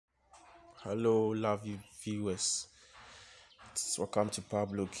Hello, lovely viewers. Welcome to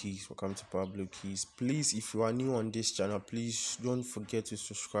Pablo Keys. Please, if you are new on this channel, please don't forget to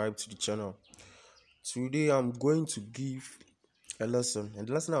subscribe to the channel. Today, I'm going to give a lesson, and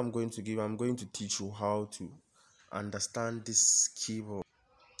the lesson I'm going to teach you how to understand this keyboard,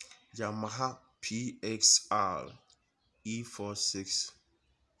 Yamaha PXR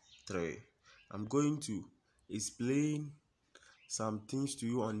E463. I'm going to explain some things to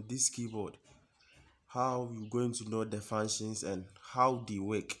you on this keyboard, how you're going to know the functions and how they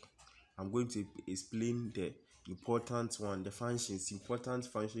work. I'm going to explain the important functions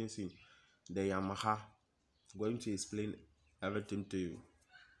in the Yamaha. I'm going to explain everything to you.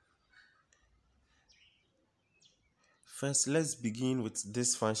 First, let's begin with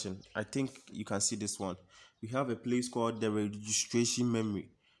this function. I think you can see this one. We have a place called the registration memory.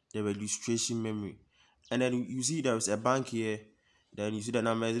 And then you see there's a bank here. Then you see the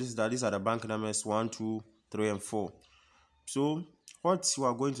numbers. These are the bank numbers 1, 2, 3, and 4. So what you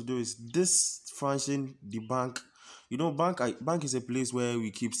are going to do is this function, the bank. You know, bank is a place where we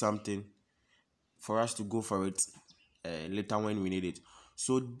keep something for us to go for it later when we need it.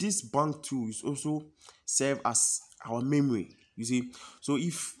 So this bank too is also serve as our memory. You see, so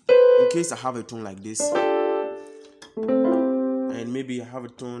if in case I have a tone like this, and maybe I have a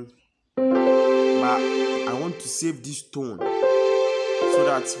tone, but I want to save this tone, so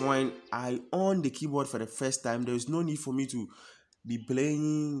that when I on the keyboard for the first time, there is no need for me to be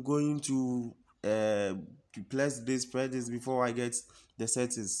playing, going to press this before I get the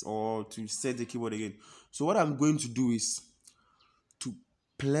settings, or to set the keyboard again. So what I'm going to do is to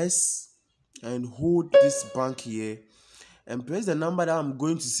press and hold this bank here and press the number that I'm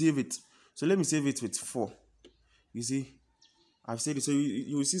going to save it. So let me save it with 4. You see, I've said it. So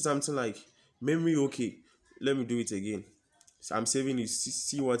you will see something like memory. Okay, let me do it again. So I'm saving it.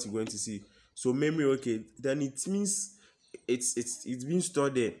 See what you're going to see. So memory. Okay, then it means it's being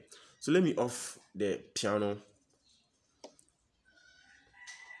stored there. So let me off the piano.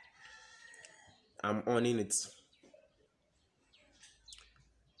 I'm on in it.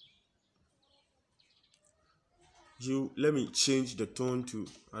 Let me change the tone to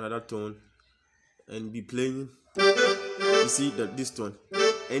another tone and be playing. You see that this tone.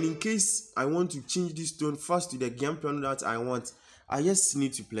 And in case I want to change this tone first to the game piano that I want, I just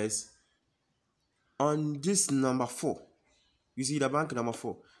need to press on this number 4. You see the bank number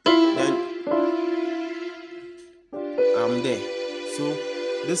 4. Then I'm there. So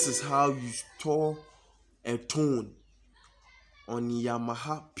this is how you store a tone on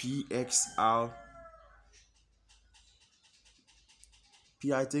Yamaha PXR.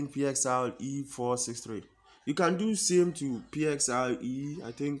 I think PXR E463. You can do same to PXR E.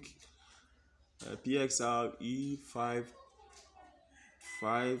 I think PXR E5.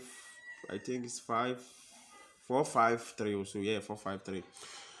 I think it's 453 also. Yeah, 453.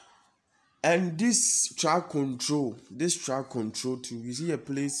 And this track control too. You see a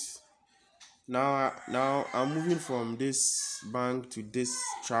place. Now I'm moving from this bank to this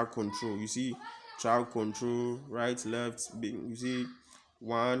track control. You see track control, right, left. You see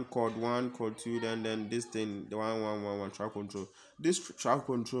chord 2, then this thing, the 1 track control. This track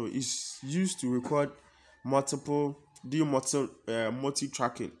control is used to record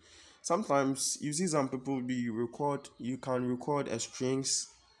multi-tracking. Sometimes you see some people you can record a strings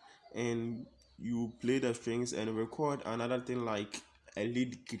and you play the strings and record another thing like a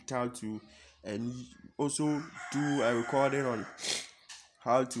lead guitar too, and also do a recording on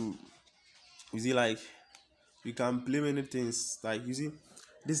how to, you see, like you can play many things. Like you see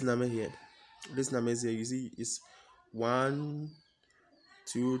this number here, you see it's 1,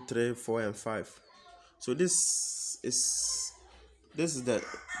 2, 3, 4, and 5. So this is the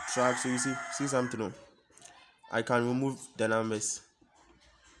track. So you see something on, I can remove the numbers.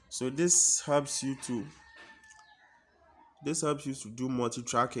 So this helps you to do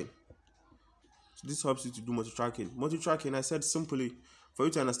multi-tracking. Multi-tracking, I said simply, for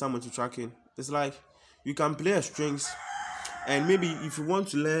you to understand multi-tracking, it's like you can play a strings, and maybe if you want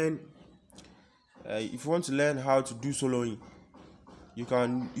to learn how to do soloing, you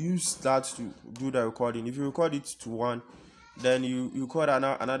can use that to do the recording. If you record it to 1, then you record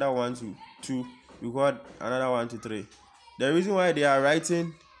another 1 to 2, you record another 1 to 3. The reason why they are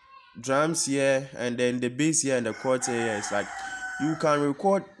writing drums here and then the bass here and the chords here is like you can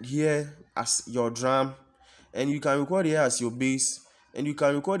record here as your drum, and you can record here as your bass, and you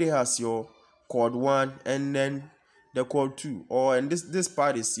can record here as your chord 1 and then the chord 2, or and this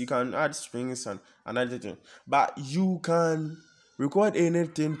part is you can add strings and another thing, but you can record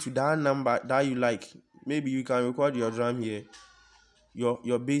anything to that number that you like. Maybe you can record your drum here,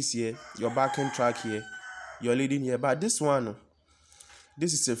 your bass here, your backing track here, your leading here. But this one,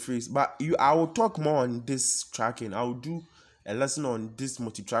 this is a phrase. But I will talk more on this tracking. I will do a lesson on this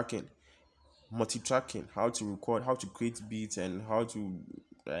multi-tracking, how to record, how to create beats, and how to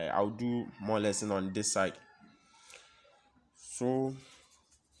I'll do more lesson on this side. So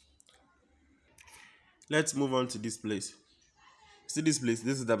let's move on to this place. See this place,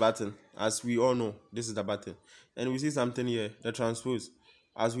 this is the button. As we all know, this is the button. And we see something here, the transpose.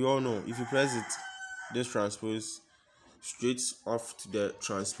 As we all know, if you press it, this transpose straight off to the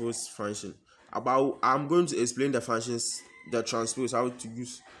transpose function. I'm going to explain the functions, the transpose, how to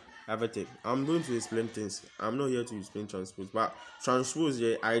use everything. I'm going to explain things. I'm not here to explain transpose, but transpose,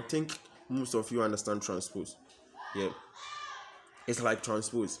 yeah, I think most of you understand transpose. Yeah, it's like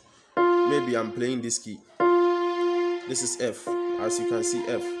transpose. Maybe I'm playing this key. This is F, as you can see,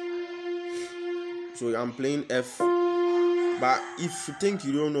 F. So I'm playing F, but if you think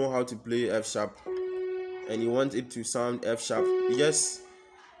you don't know how to play F sharp and you want it to sound F sharp, you just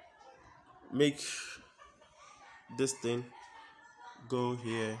make this thing go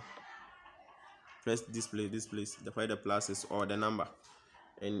here, press this place, where the plus is or the number,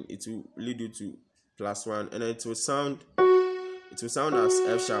 and it will lead you to +1, and it will sound as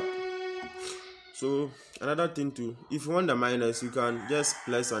F sharp. So another thing too, if you want the minus, you can just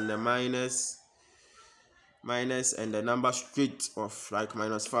press on the minus and the number straight off, like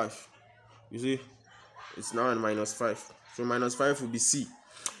 -5. You see, it's now in -5. So -5 will be C.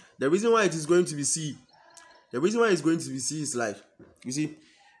 The reason why it is going to be C, is like, you see,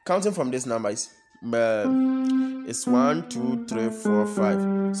 counting from this number is it's 1, 2, 3, 4,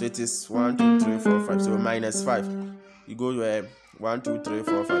 5. So it is 1, 2, 3, 4, 5. So -5. You go to 1, 2, 3,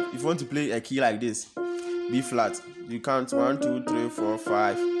 4, 5. If you want to play a key like this, B flat, you count 1, 2, 3, 4,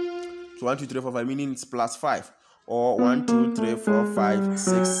 5. So 1, 2, 3, 4, 5, meaning it's +5. Or 1, 2, 3, 4, 5,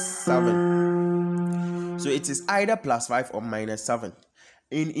 6, 7. So it is either +5 or -7.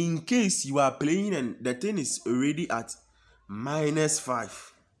 And in case you are playing and the thing is already at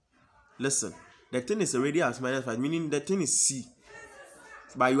 -5, listen, the thing is already at -5, meaning the thing is C,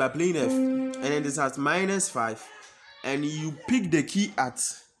 but you are playing F, and it is at -5, and you pick the key at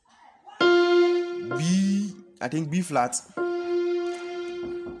B, I think B flat.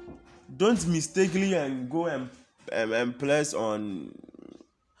 Don't mistakenly and go and press on.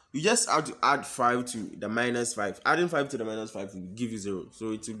 You just have to add 5 to the -5. Adding 5 to the -5 will give you 0.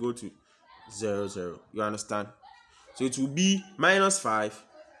 So it will go to 0, 0. You understand? So it will be -5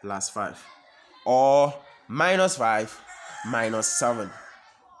 +5. Or -5 -7.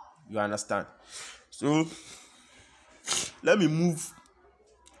 You understand? So let me move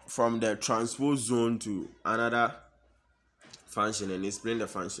from the transpose zone to another function and explain the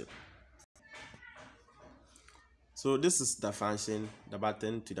function. So this is the function, the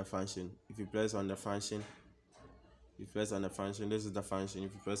button to the function. If you press on the function, this is the function.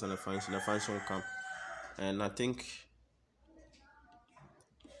 If you press on the function will come. And I think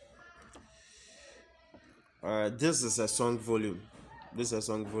this is a song volume. This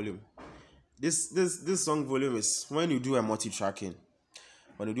song volume is when you do a multi-tracking.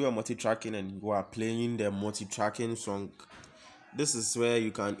 When you do a multi-tracking and you are playing the multi-tracking song, this is where you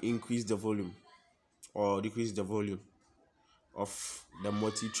can increase the volume or decrease the volume of the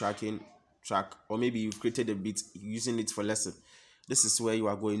multi-tracking track, or maybe you've created a beat using it for lesson. This is where you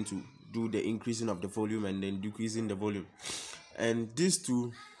are going to do the increasing of the volume and then decreasing the volume. And this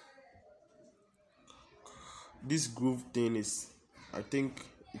groove thing is, I think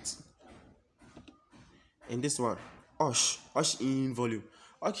it's in this one, Osh in volume.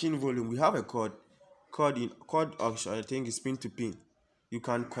 We have a chord Osh, I think it's pin to pin. You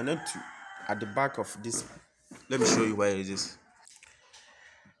can connect to at the back of this. Let me show you where it is.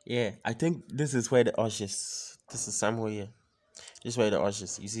 Yeah, I think this is where the Osh is. This is somewhere here. This is where the Osh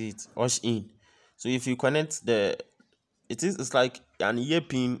is. You see it, Osh in. So if you connect it's like an ear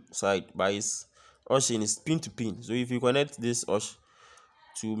pin side, but it's Osh in, is pin to pin. So if you connect this Osh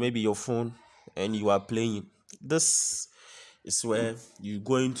to maybe your phone and you are playing, this is where you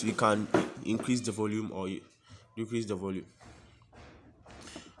can increase the volume or decrease the volume.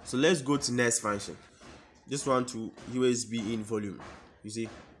 So let's go to next function. This one to USB in volume. You see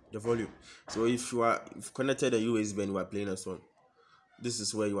the volume. So if you've connected a USB and you are playing a song, this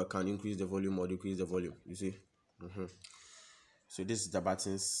is where you can increase the volume or decrease the volume. You see. So this is the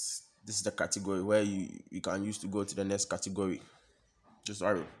buttons. This is the category where you can use to go to the next category. Just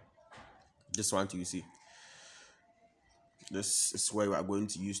arrow. This one too, you see. This is where we are going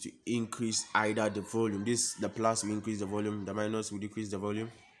to use to increase either the volume. The plus will increase the volume, the minus will decrease the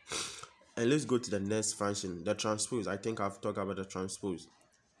volume. And let's go to the next function, the transpose. I think I've talked about the transpose.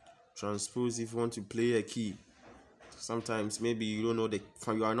 Transpose, if you want to play a key, sometimes maybe you don't know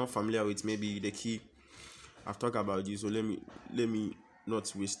you are not familiar with maybe the key. I've talked about this, so let me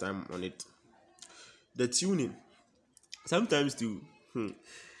not waste time on it. The tuning. Sometimes the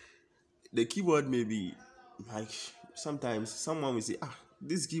keyboard may be like, sometimes someone will say,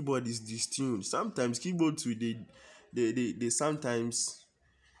 this keyboard is distuned. Sometimes keyboards they sometimes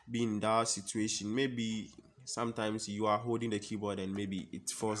be in that situation. Maybe sometimes you are holding the keyboard and maybe it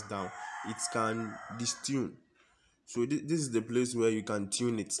falls down. It can distune. So this is the place where you can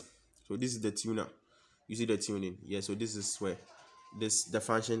tune it. So this is the tuner. You see the tuning. Yeah, so this is where the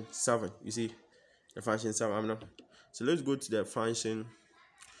function 7. You see the function 7. So let's go to the function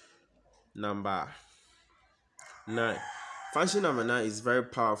number 9. Function number 9 is very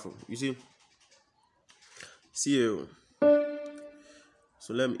powerful. You see here.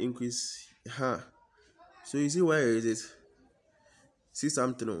 So let me increase. So you see where is it? See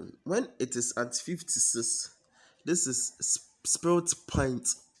something. When it is at 56, this is spirit point.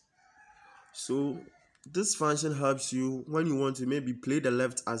 So this function helps you when you want to maybe play the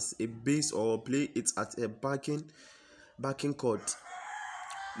left as a bass or play it at a backing chord.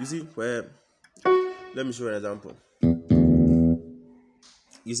 You see where? Let me show you an example.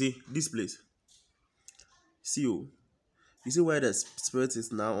 You see this place. You see where the spirit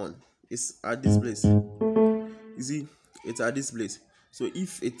is now on? It's at this place. You see, it's at this place. So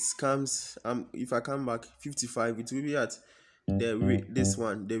if it comes, if I come back 55, it will be at the way, this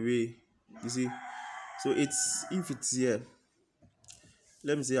one, the way. You see, so if it's here,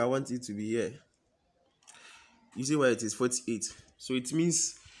 let me say I want it to be here. You see where it is 48. So it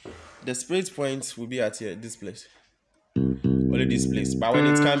means the spirit point will be at here, this place, only this place. But when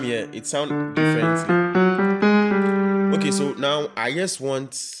it comes here, it sounds differently. Okay, so now I just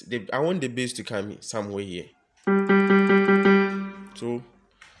want the bass to come somewhere here. So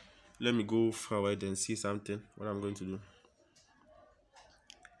let me go forward and see something. What I'm going to do.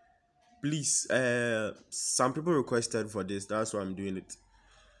 Please, some people requested for this. That's why I'm doing it.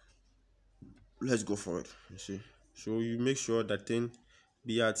 Let's go forward. You see. So you make sure that thing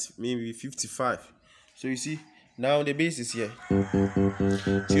be at maybe 55. So you see, now the bass is here.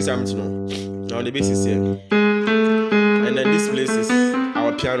 See something? Now the bass is here. And then this place is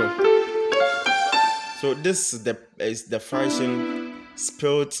our piano. So this is the function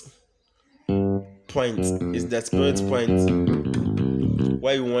spirit point. Is the spirit point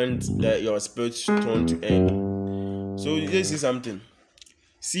where you want your spirit tone to end. So you see something.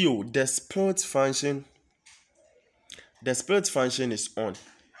 See the spirit function. The spirit function is on.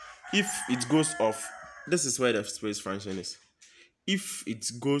 If it goes off, this is where the spirit function is. If it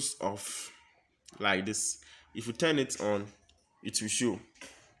goes off like this, if you turn it on, it will show.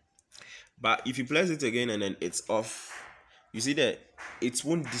 But if you press it again and then it's off, you see that it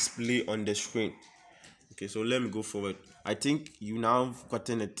won't display on the screen. Okay, so let me go forward. I think you now have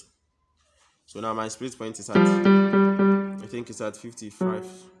gotten it. So now my spirit point is at, I think it's at 55.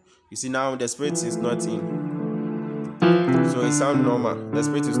 You see now the spirit is not in. So it sounds normal. The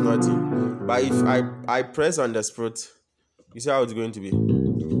spirit is not in. But if I press on the spirit, you see how it's going to be.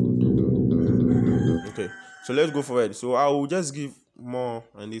 Okay, so let's go forward. So I will just give more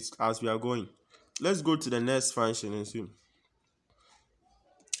and it's as we are going. Let's go to the next function and see.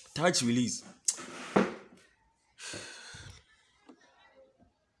 Touch release.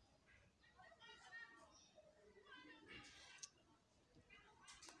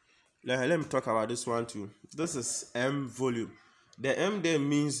 Let me talk about this one too. This is M volume. The M there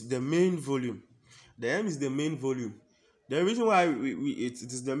means the main volume. The M is the main volume. The reason why it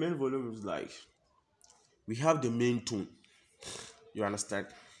is the main volume is like we have the main tone. You understand?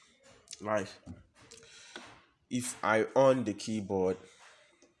 Like if I on the keyboard,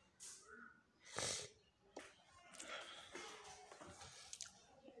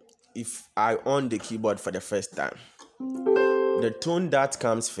 for the first time, the tone that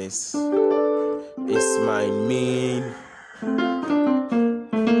comes first is my main.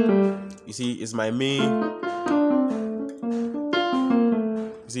 You see, it's my main.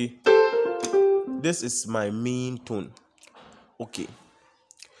 You see, this is my main tone. Okay,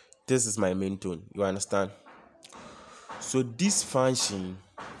 this is my main tone. You understand? So this function,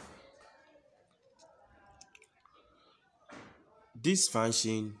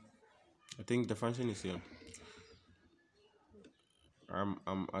 I think the function is here.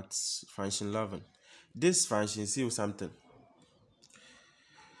 I'm at function 11. This function, see something.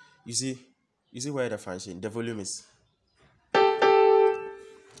 You see where the function, the volume is.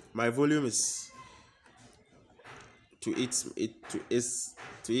 My volume is to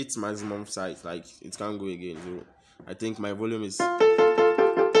its maximum size, like it can't go again. So I think my volume is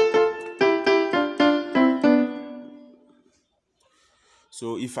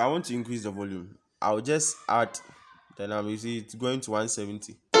so if I want to increase the volume, I'll just add, then you see it's going to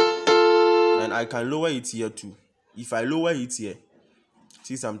 170, and I can lower it here too. If I lower it here,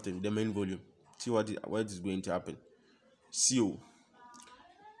 see something, the main volume, see what is going to happen. See,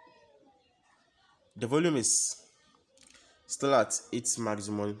 the volume is still at its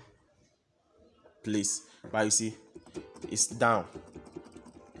maximum place, but you see it's down.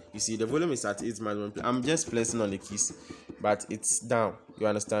 You see the volume is at its maximum place. I'm just pressing on the keys, but it's down. You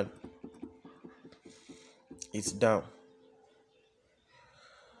understand? It's down.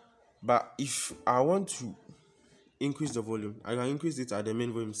 But if I want to increase the volume, I can increase it at the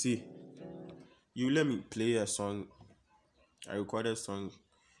main volume. See, you let me play a song. I recorded a song.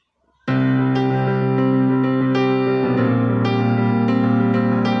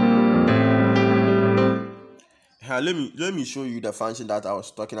 Let me show you the function that I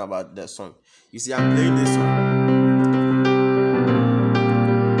was talking about. The song. You see, I'm playing this song.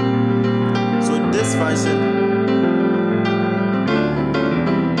 So this function,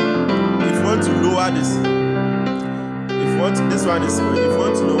 if you want to lower this, if you want to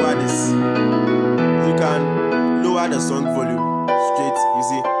lower this, you can lower the song volume straight. You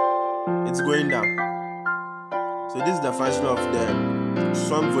see, it's going down. So this is the function of the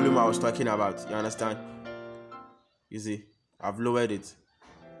song volume I was talking about. You understand? You see, I've lowered it.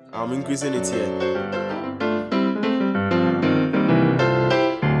 I'm increasing it here.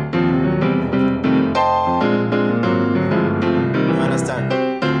 You understand?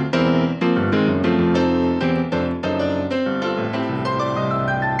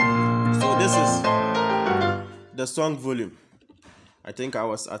 So this is the song volume. I think I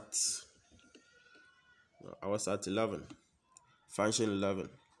was at 11. Function 11.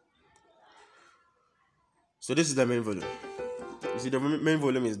 So this is the main volume. You see, the main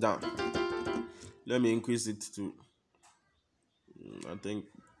volume is down. Let me increase it to, I think,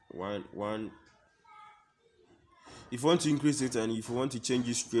 one. If you want to increase it and if you want to change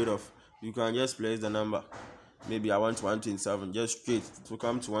it straight off, you can just place the number. Maybe I want 127, just straight to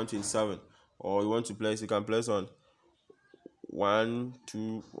come to 127. Or you want to place, you can place on 1,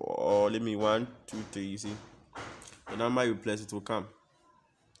 2, or let me 1, 2, 3. You see, the number you place, it will come.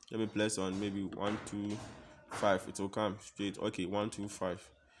 Let me place on maybe 1, 2, 5. It will come straight. Okay, 1, 2, 5.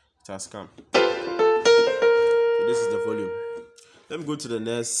 It has come. So this is the volume. Let me go to the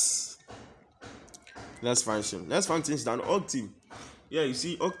next function. Next function is an octave. Yeah, you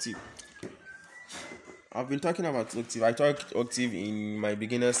see octave. I've been talking about octave. I taught octave in my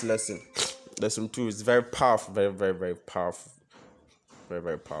beginner's lesson. Lesson 2 is very powerful, very, very, very powerful. Very,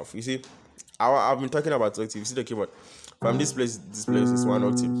 very powerful. You see, I've been talking about octave. You see the keyboard. From this place is 1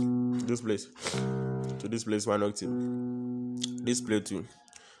 octave. This place to this place 1 octave. This place to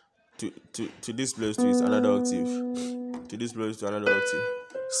this place to is another octave. To this place to another octave.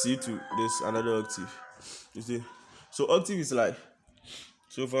 C to this another octave. You see, so octave is like,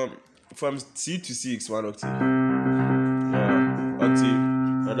 so from C to C is 1 octave. Octave,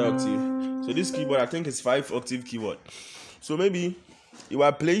 another octave. So this keyboard, I think, is 5 octave keyboard. So maybe you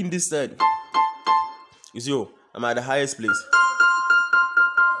are playing this side. You see, I'm at the highest place.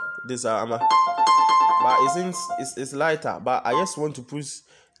 This I'm at, but since it's lighter, but I just want to push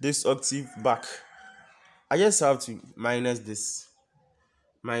this octave back. I just have to minus this.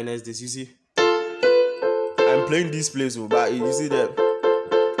 You see, I'm playing this place, but you see that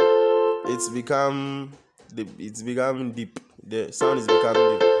it's becoming deep. The sound is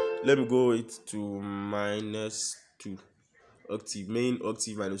becoming deep. Let me go it to -2 octave, main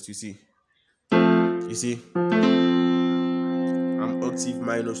octave -2. See, you see, I'm octave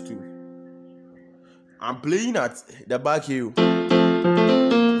 -2. I'm playing at the back here,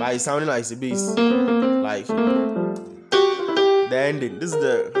 but it's sounding like it's a bass, like the ending. This is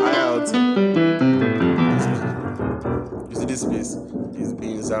the higher octave. You see, this bass is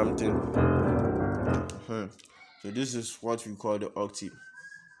being something. So this is what we call the octave.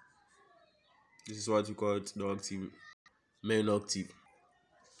 This is what we call the octave, main octave.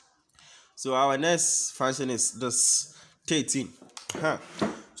 So our next function is this 13.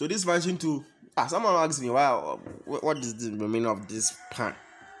 So this function too. Someone asked me, wow, what is the meaning of this pan?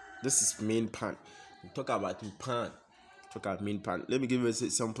 This is main pan. We talk about pan. Talk about main pan. Let me give you a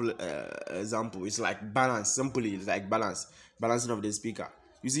simple example. It's like balance. Simply, it's like balancing of the speaker.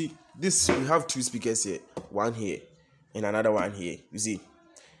 You see, this, we have 2 speakers here. One here and another one here. You see,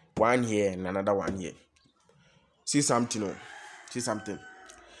 one here and another one here. See something. See something.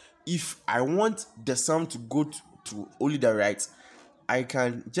 If I want the sound to go to only the right, I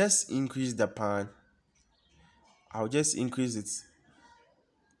can just increase the pan. I'll just increase it.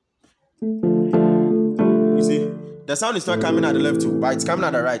 You see, the sound is not coming at the left too, but it's coming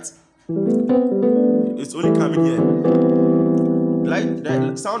at the right. It's only coming here. Like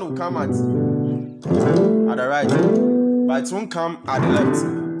the sound will come at the right, but it won't come at the left.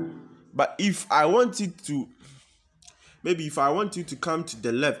 But if I want it to, maybe if I want you to come to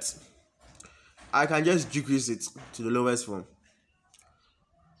the left, I can just decrease it to the lowest form,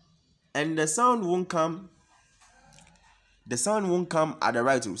 and the sound won't come. The sound won't come at the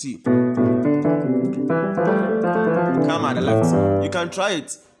right. You see, come at the left. You can try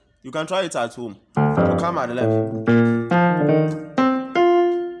it. You can try it at home. It will come at the left.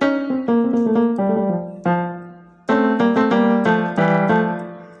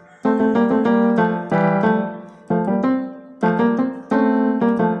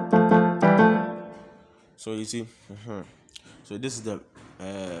 So you see, so this is the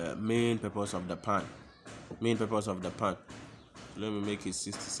main purpose of the pan. Main purpose of the pan. Let me make it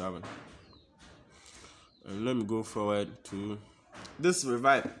 67, and let me go forward to this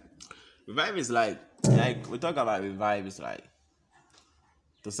revive. Revive is like we talk about revive. It's like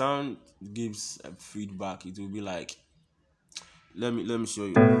the sound gives a feedback. It will be like, let me show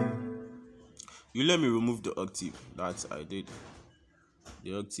you. You let me remove the octave. That's I did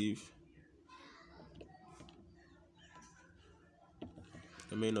the octave.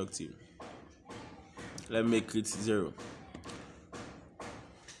 The main octave. Let me make it 0.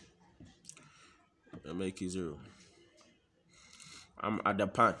 Let me make it 0. I'm at the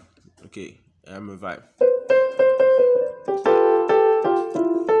pan. Okay, I'm revive.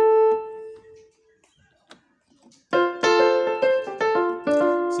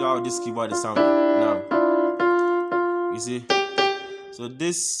 See how this keyboard is sounding now. You see? So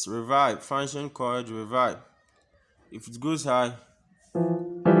this revive function called revive. If it goes high,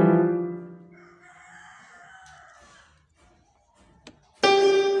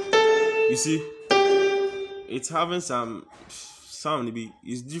 you see, it's having some sound.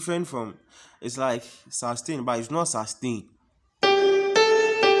 It's different from, it's like sustain, but it's not sustain.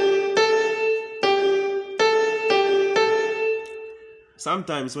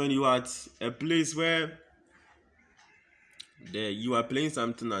 Sometimes when you are at a place where you are playing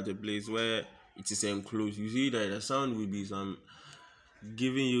something at a place where it is enclosed, you see that the sound will be some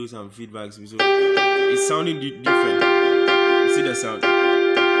giving you some feedbacks. So it's sounding different. You see the sound.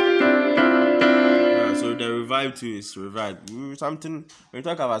 So the revive too is revive. Something when you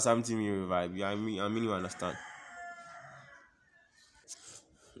talk about something you revive, I mean you understand.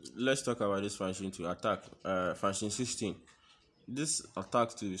 Let's talk about this function to attack. Function 16. This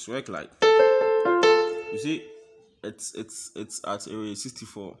attack to is work like, you see, it's at area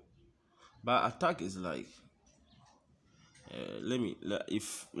 64, but attack is like, let me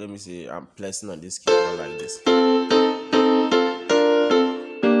say I'm pressing on this keyboard like this.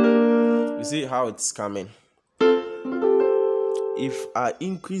 You see how it's coming. If I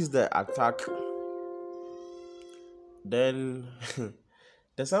increase the attack, then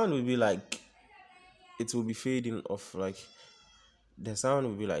the sound will be like, it will be fading off. Like the sound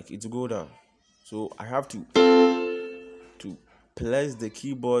will be like, it will go down. So I have to place the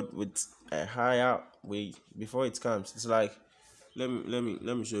keyboard with a higher weight before it comes. It's like, let me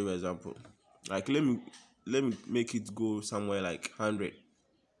show you an example. Like let me make it go somewhere like 100.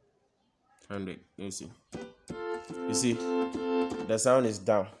 Let me see. You see, the sound is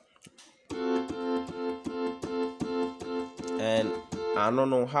down, and I don't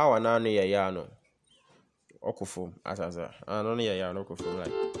know how I know no okufum as I don't know okufum.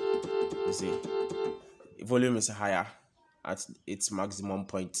 Like you see, volume is higher at its maximum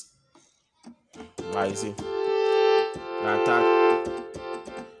point. Right, you see the attack.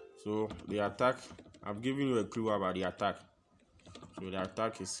 So the attack, I've given you a clue about the attack. So the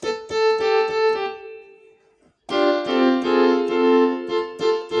attack is,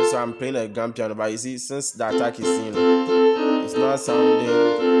 so I'm playing a grand piano, but you see, since the attack is in, it's not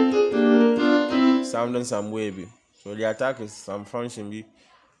sounding some way. So the attack is some function.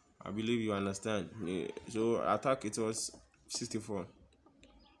 I believe you understand. So attack, it was 64.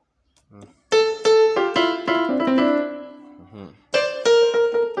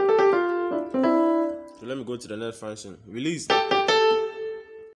 So let me go to the next function. Release.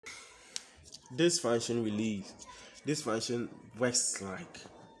 This function release. This function works like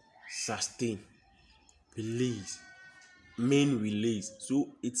sustain, release, main release. So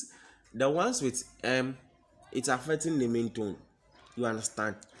it's the ones with it's affecting the main tone. You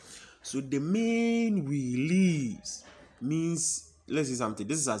understand? So the main release means, let's say something.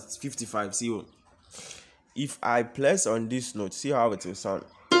 This is at 55 CO. if I press on this note, see how it will sound.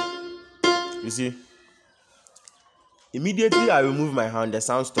 You see, immediately I remove my hand, the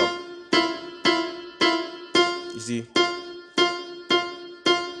sound stop. You see,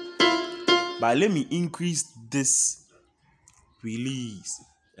 but let me increase this release.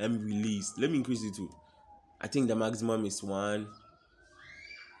 Release. Let me increase it to, I think the maximum is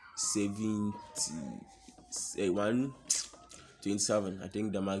 127. I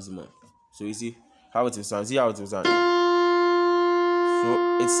think the maximum. So you see how it will sound. See how it will sound.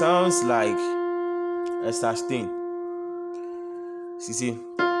 So it sounds like a sustain. See.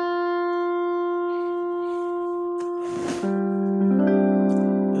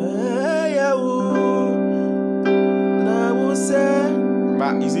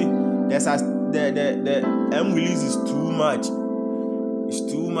 But you see, the M release is too much. It's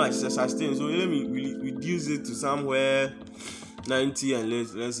too much. It's a sustain. So let me reduce it to somewhere 90 and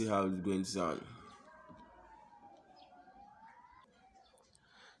let's see how it's going to sound.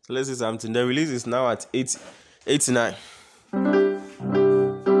 So let's see something. The release is now at 89.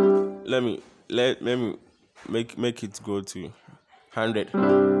 Let me make it go to 100.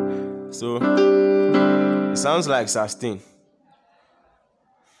 So it sounds like sustain.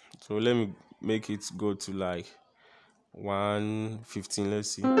 So let me make it go to like 115. Let's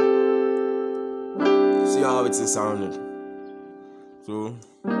see. See how it is sounding. So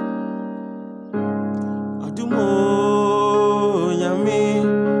Adumo Yami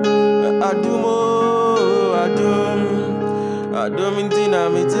Adum intina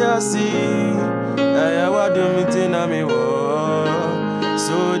mitiasi Ayawadum intina mi wo.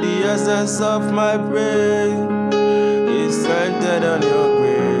 So the essence of my praise is centered on your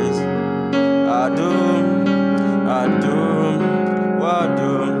grace. Adum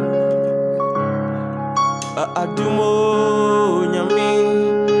Wadum Adumo Nyami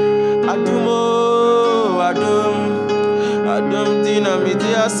Adum tina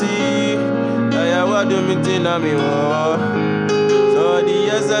mitiasi Ayawadum intina mi wo. So the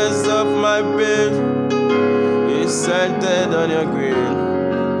essence of my faith is centered on your grace.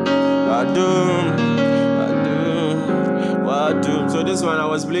 Wadum. So this one I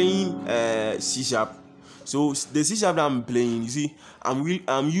was playing C sharp. So the C sharp that I'm playing, you see,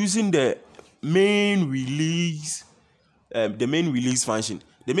 I'm using the main release, the main release function.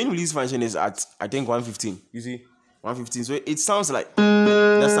 The main release function is at, I think, 115. You see, 115. So it sounds like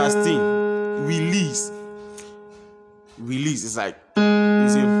the sustain release. It's like, you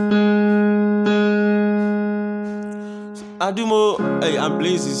see. Adumo, hey, I'm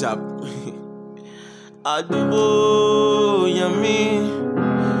playing C sharp. Adumo Yami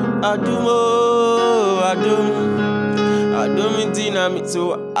Adum intina mi.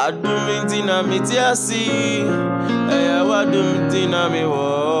 So Adum intina mitiasi Ayawadum intina mi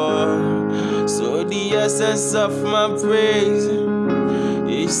wo. So the essence of my praise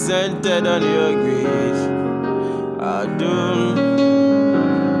is centered on your grace. Adum.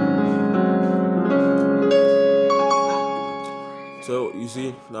 So you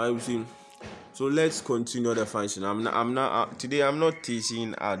see, now you see. So let's continue the function. Today I'm not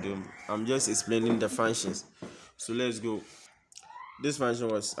teaching Adum. I'm just explaining the functions. So let's go. This function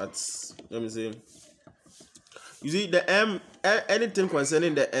was at, let me see. You see, the M, anything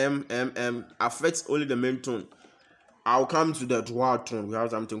concerning the M affects only the main tone. I'll come to the dual tone. We have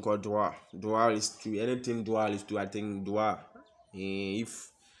something called dual. Dual is 2. Anything dual is 2. I think dual.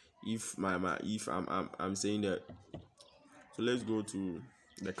 If I'm saying that. So let's go to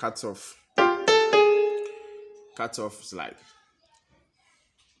the cutoff. Cutoff is like,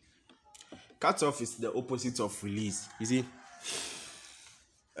 cutoff is the opposite of release. You see,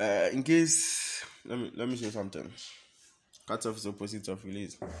 in case let me show you something. Cutoff is the opposite of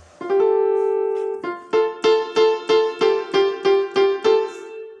release.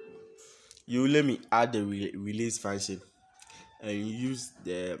 You let me add the release function and use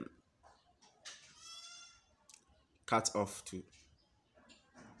the cutoff to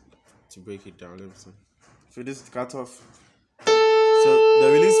break it down. Let me see. So this is the cutoff. So the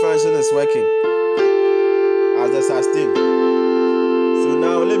release function is working as the sustain. So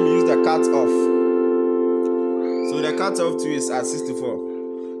now let me use the cutoff. So the cutoff too is at 64.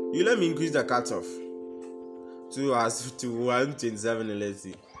 You let me increase the cutoff to 127 and let's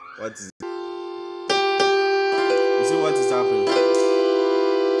see what is it. You see what is happening?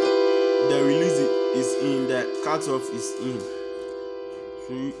 The release is in, the cutoff is in.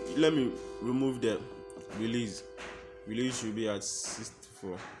 So let me remove the release. Release should be at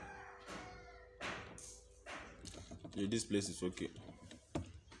 64. Yeah, this place is okay.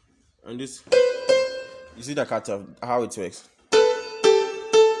 And this, you see the cutoff, how it works.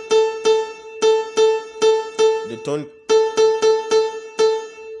 the tone.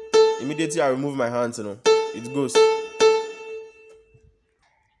 Immediately I remove my hands, it goes.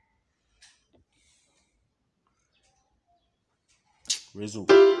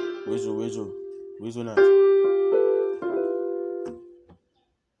 Resonance.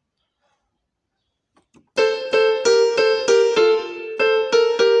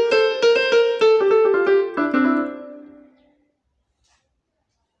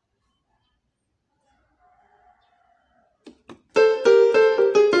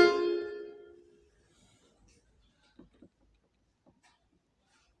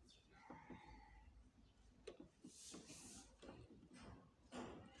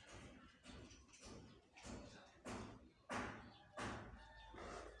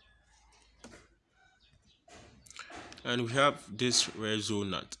 And we have this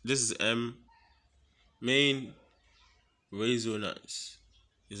resonance. This is main resonance.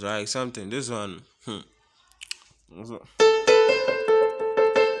 It's like something. This one.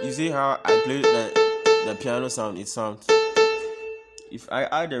 You see how I play the piano sound? It sounds. If I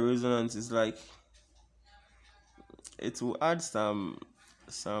add the resonance, it's like it will add some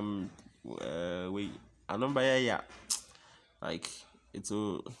wait. A number yeah. Like it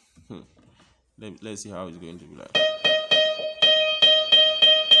will. Let's see how it's going to be like.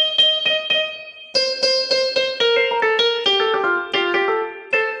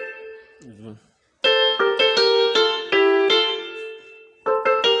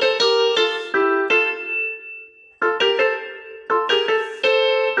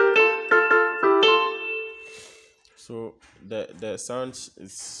 So the sound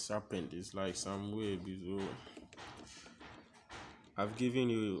is sharpened. It's like some way below. I've given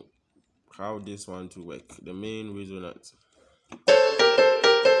you how this one to work. The main resonance.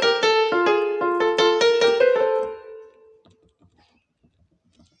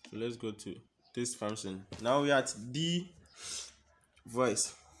 So let's go to this function. Now we are at D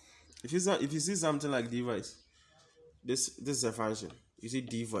voice. If you see something like D voice, this is a function. You see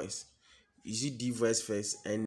D voice. You see D voice first and